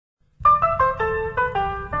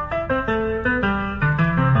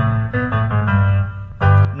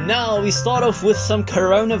Now, we start off with some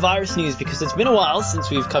coronavirus news because it's been a while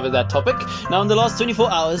since we've covered that topic. Now, in the last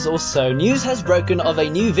 24 hours or so, news has broken of a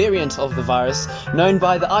new variant of the virus known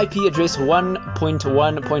by the IP address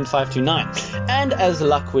 1.1.529. And as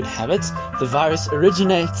luck would have it, the virus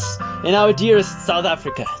originates in our dearest South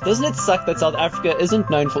Africa. Doesn't it suck that South Africa isn't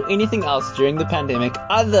known for anything else during the pandemic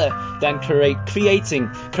other than creating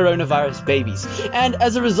coronavirus babies? And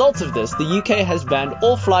as a result of this, the UK has banned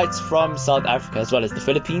all flights from South Africa, as well as the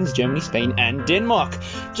Philippines, Germany, Spain, and Denmark.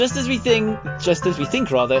 Just as we think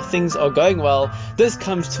things are going well, this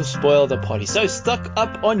comes to spoil the party. So stock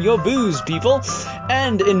up on your booze, people.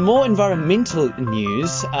 And in more environmental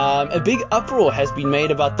news, a big uproar has been made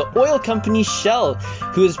about the oil company Shell,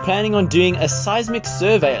 who is planning on doing a seismic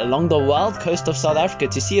survey along the wild coast of South Africa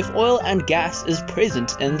to see if oil and gas is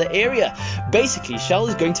present in the area. Basically, Shell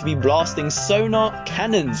is going to be blasting sonar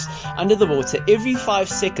cannons under the water every 5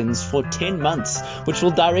 seconds for 10 months, which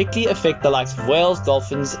will directly affect the likes of whales,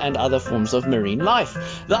 dolphins, and other forms of marine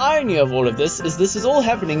life. The irony of all of this is all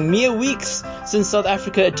happening mere weeks since South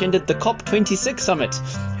Africa attended the COP26 summit,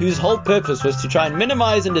 whose whole purpose was to try and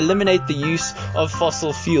minimize and eliminate the use of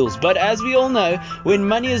fossil fuels. But as we all know, when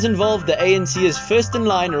money is involved, the ANC is first in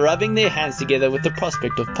line, rubbing their hands together with the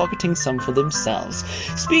prospect of pocketing some for themselves.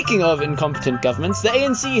 Speaking of incompetent governments, the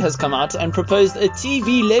ANC has come out and proposed a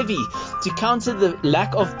TV levy to counter the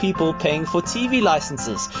lack of people paying for TV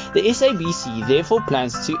licenses. The SABC therefore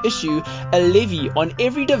plans to issue a levy on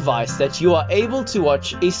every device that you are able to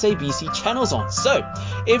watch SABC channels on. So,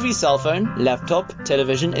 every cell phone, laptop,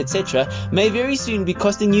 television, etc. may very soon be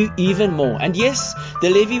costing you even more. And yes,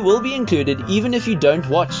 the levy will be included even if you don't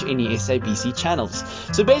watch any SABC channels.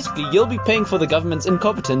 So basically, you'll be paying for the government's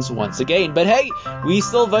incompetence once again. But hey, we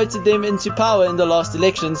still voted them into power in the last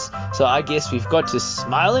elections, so I guess we've got to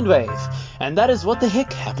smile and wave. And that is what the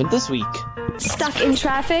heck happened this week. Stuck in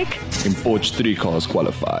traffic? In Porch 3 cars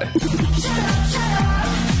qualify.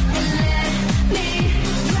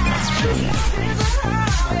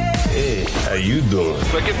 Hey, how you doing?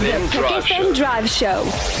 PUKfm Drive Show.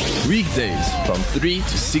 Weekdays from 3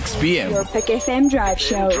 to 6 p.m. Your PUKfm Drive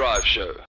Show.